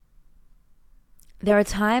There are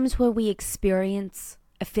times where we experience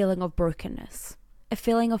a feeling of brokenness, a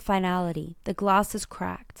feeling of finality. The glass is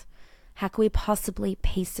cracked. How can we possibly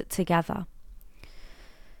paste it together?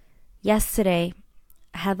 Yesterday,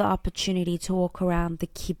 I had the opportunity to walk around the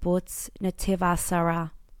kibbutz Netiv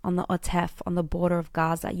Hasarah on the Otef, on the border of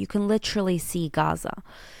Gaza. You can literally see Gaza.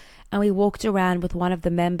 And we walked around with one of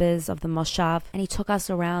the members of the Moshav, and he took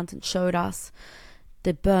us around and showed us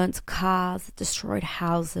the burnt cars, destroyed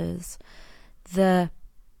houses,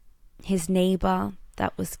 his neighbor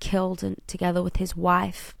that was killed together with his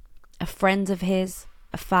wife, a friend of his,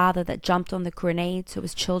 a father that jumped on the grenade so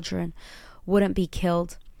his children wouldn't be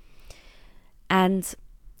killed. And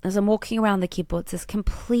as I'm walking around the kibbutz, there's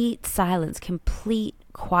complete silence, complete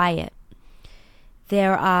quiet.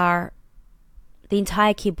 The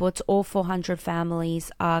entire kibbutz, all 400 families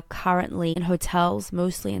are currently in hotels,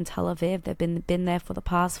 mostly in Tel Aviv. They've been there for the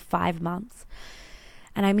past 5 months.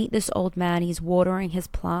 And I meet this old man, he's watering his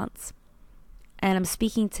plants. And I'm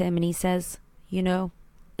speaking to him and he says, you know,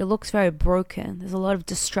 it looks very broken. There's a lot of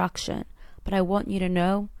destruction. But I want you to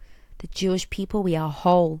know, the Jewish people, we are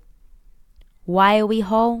whole. Why are we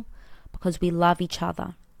whole? Because we love each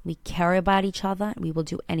other. We care about each other, and we will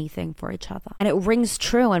do anything for each other. And it rings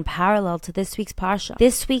true and parallel to this week's Parsha.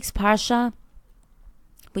 This week's Parsha,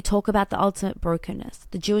 we talk about the ultimate brokenness.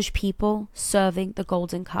 The Jewish people serving the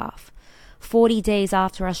golden calf. 40 days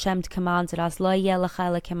after Hashem commanded us, Lo yeh lecha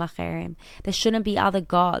elokim acherim, there shouldn't be other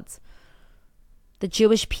gods. The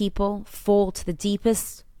Jewish people fall to the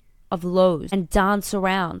deepest of lows and dance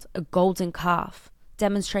around a golden calf,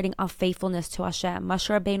 demonstrating our faithfulness to Hashem. Moshe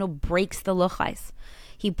Rabbeinu breaks the Luchos.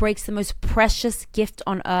 He breaks the most precious gift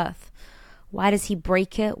on earth. Why does he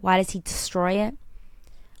break it? Why does he destroy it?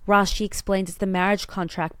 Rashi explains it's the marriage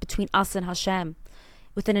contract between us and Hashem,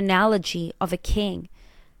 with an analogy of a king,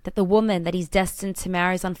 that the woman that he's destined to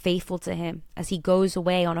marry is unfaithful to him as he goes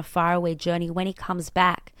away on a faraway journey. When he comes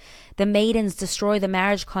back, the maidens destroy the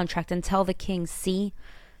marriage contract and tell the king, see,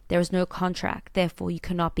 there is no contract, therefore you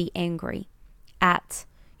cannot be angry at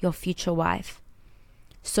your future wife.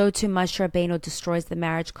 So too Moshe Rabbeinu destroys the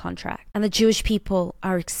marriage contract. And the Jewish people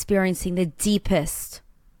are experiencing the deepest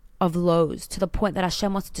of lows, to the point that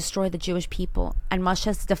Hashem wants to destroy the Jewish people. And Moshe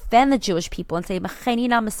has to defend the Jewish people and say,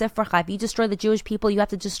 if you destroy the Jewish people, you have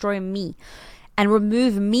to destroy me and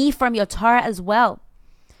remove me from your Torah as well.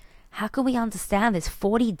 How can we understand this?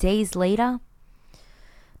 40 days later,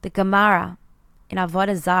 the Gemara in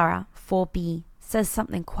Avodah Zarah 4b says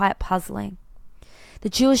something quite puzzling. The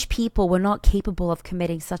Jewish people were not capable of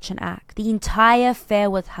committing such an act. The entire affair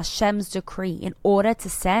was Hashem's decree in order to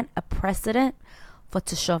set a precedent for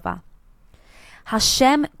teshuvah.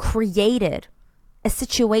 Hashem created a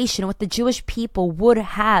situation where the Jewish people would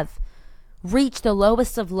have reached the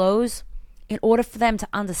lowest of lows in order for them to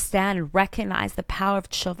understand and recognize the power of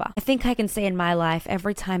teshuvah. I think I can say in my life,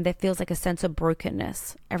 every time there feels like a sense of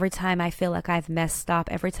brokenness, every time I feel like I've messed up,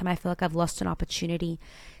 every time I feel like I've lost an opportunity,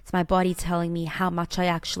 it's my body telling me how much I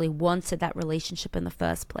actually wanted that relationship in the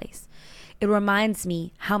first place. It reminds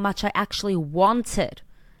me how much I actually wanted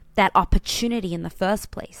that opportunity in the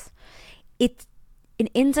first place. It's an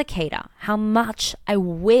indicator how much I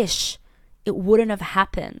wish it wouldn't have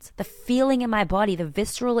happened. The feeling in my body, the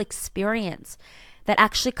visceral experience that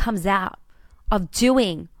actually comes out of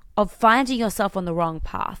finding yourself on the wrong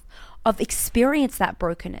path, of experience that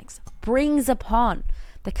brokenness, brings upon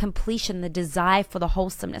the completion, the desire for the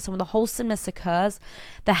wholesomeness. And when the wholesomeness occurs,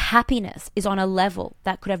 the happiness is on a level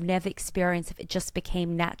that could have never experienced if it just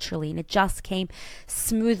became naturally and it just came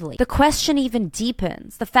smoothly. The question even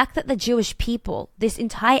deepens. The fact that the Jewish people, this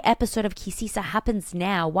entire episode of Sisa happens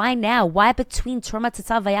now. Why now? Why between Teruma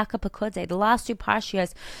Tetzav Vayaka Pekudei? The last two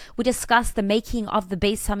Parshios, we discuss the making of the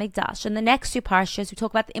Beis Hamikdash. And the next two Parshios, we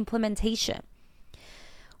talk about the implementation.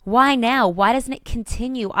 Why now? Why doesn't it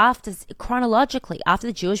continue chronologically, after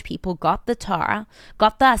the Jewish people got the Torah,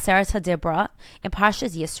 got the Aseret HaDibrot in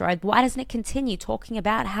Parshas Yisro? Why doesn't it continue talking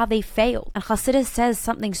about how they failed? And Chassidus says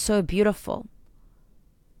something so beautiful.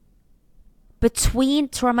 Between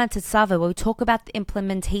Teruma and Tetzaveh, where we talk about the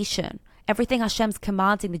implementation, everything Hashem's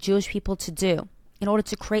commanding the Jewish people to do in order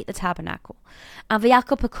to create the tabernacle, and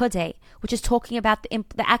Vayaka Pekudei, which is talking about the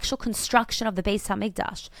actual construction of the Beis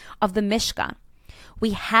Hamikdash, of the Mishkan,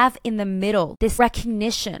 we have in the middle this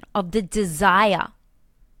recognition of the desire,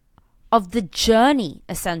 of the journey,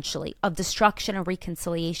 essentially, of destruction and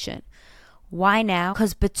reconciliation. Why now?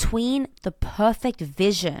 Because between the perfect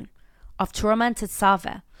vision of Teruma and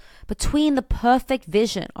Tetzaveh, between the perfect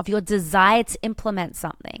vision of your desire to implement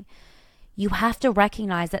something, you have to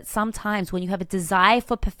recognize that sometimes when you have a desire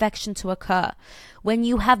for perfection to occur, when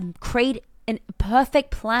you have created a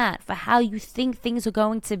perfect plan for how you think things are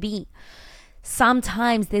going to be.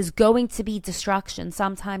 Sometimes there's going to be destruction.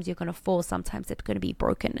 Sometimes you're going to fall. Sometimes it's going to be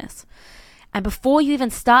brokenness. And before you even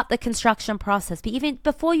start the construction process, but even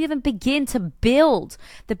before you even begin to build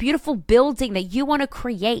the beautiful building that you want to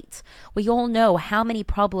create, we all know how many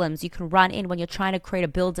problems you can run in when you're trying to create a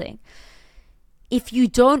building. If you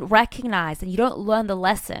don't recognize and you don't learn the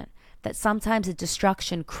lesson that sometimes a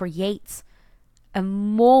destruction creates a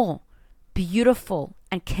more beautiful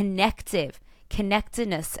and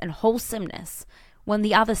connectedness and wholesomeness on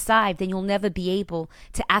the other side, then you'll never be able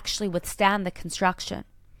to actually withstand the construction.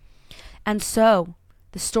 And so,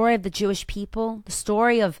 the story of the Jewish people, the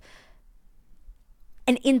story of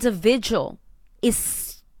an individual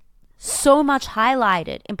is so much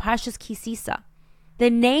highlighted in Parshas Ki Sisa.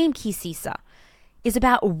 The name Ki Sisa is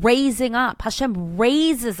about raising up. Hashem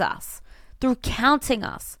raises us through counting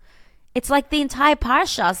us. It's like the entire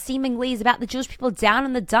Parsha seemingly is about the Jewish people down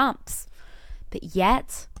in the dumps. But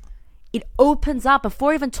yet, it opens up,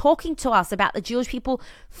 before even talking to us about the Jewish people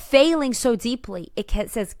failing so deeply, it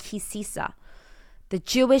says, Ki Sisa, the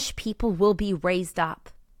Jewish people will be raised up.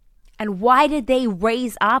 And why did they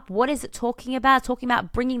raise up? What is it talking about? It's talking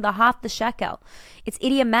about bringing the half the shekel. It's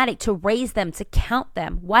idiomatic to raise them, to count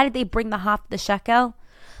them. Why did they bring the half the shekel?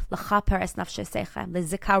 L'chaper es nafshesechem,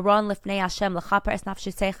 l'zikaron lifnei Hashem, l'chaper es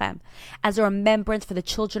nafshesechem, as a remembrance for the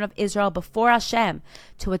children of Israel before Hashem,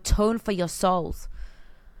 to atone for your souls.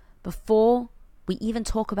 Before we even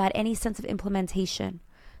talk about any sense of implementation,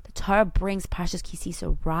 the Torah brings Parshas Ki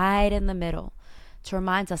Sisa right in the middle to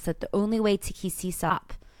remind us that the only way to Ki Sisa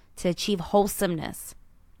up, to achieve wholesomeness,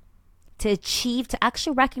 to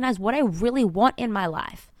actually recognize what I really want in my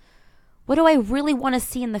life, what do I really want to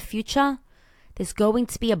see in the future, there's going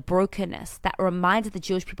to be a brokenness that reminded the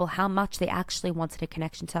Jewish people how much they actually wanted a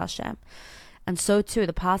connection to Hashem. And so too,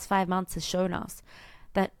 the past 5 months has shown us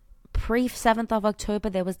that pre-7th of October,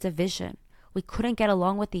 there was division. We couldn't get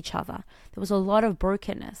along with each other. There was a lot of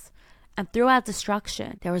brokenness. And through our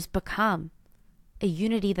destruction, there has become a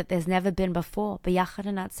unity that there's never been before. B'yachad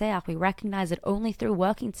Natseach, we recognize that only through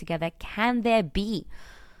working together can there be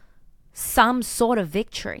some sort of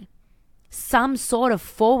victory, some sort of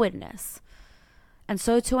forwardness. And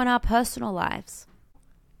so too in our personal lives.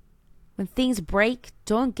 When things break,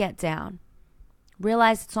 don't get down.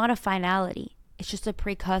 Realize it's not a finality. It's just a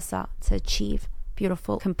precursor to achieve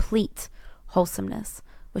beautiful, complete wholesomeness.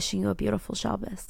 Wishing you a beautiful Shabbos.